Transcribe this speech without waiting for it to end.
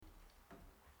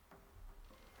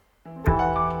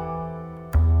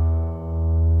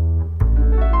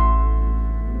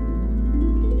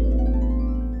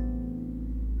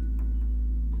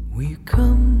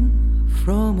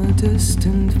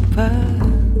distant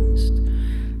past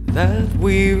that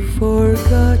we've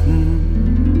forgotten.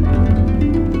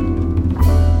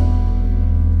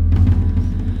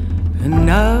 And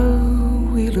now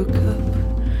we look up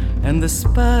and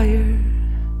aspire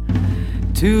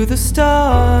to the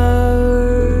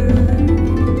stars.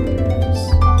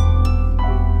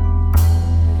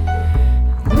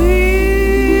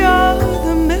 We are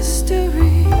the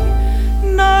mystery,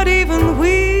 not even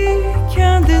we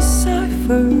can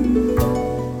decipher.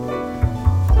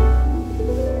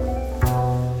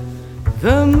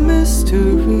 The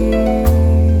mystery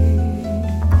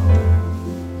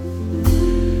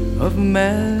of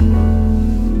man.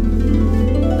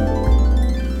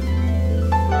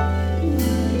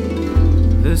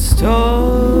 The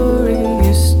story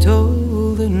is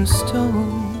told in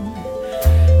stone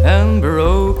and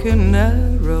broken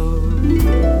arrows,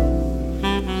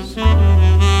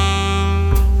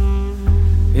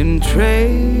 in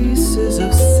traces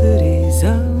of cities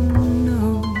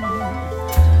unknown,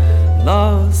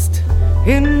 lost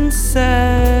in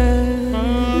sand,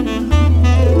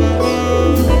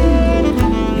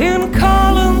 in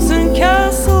columns and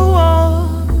castle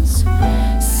walls,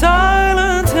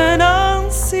 silent and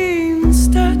unseen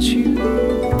statues.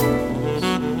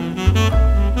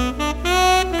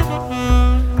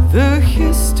 The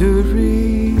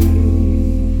history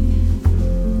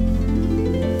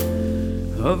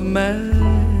of man.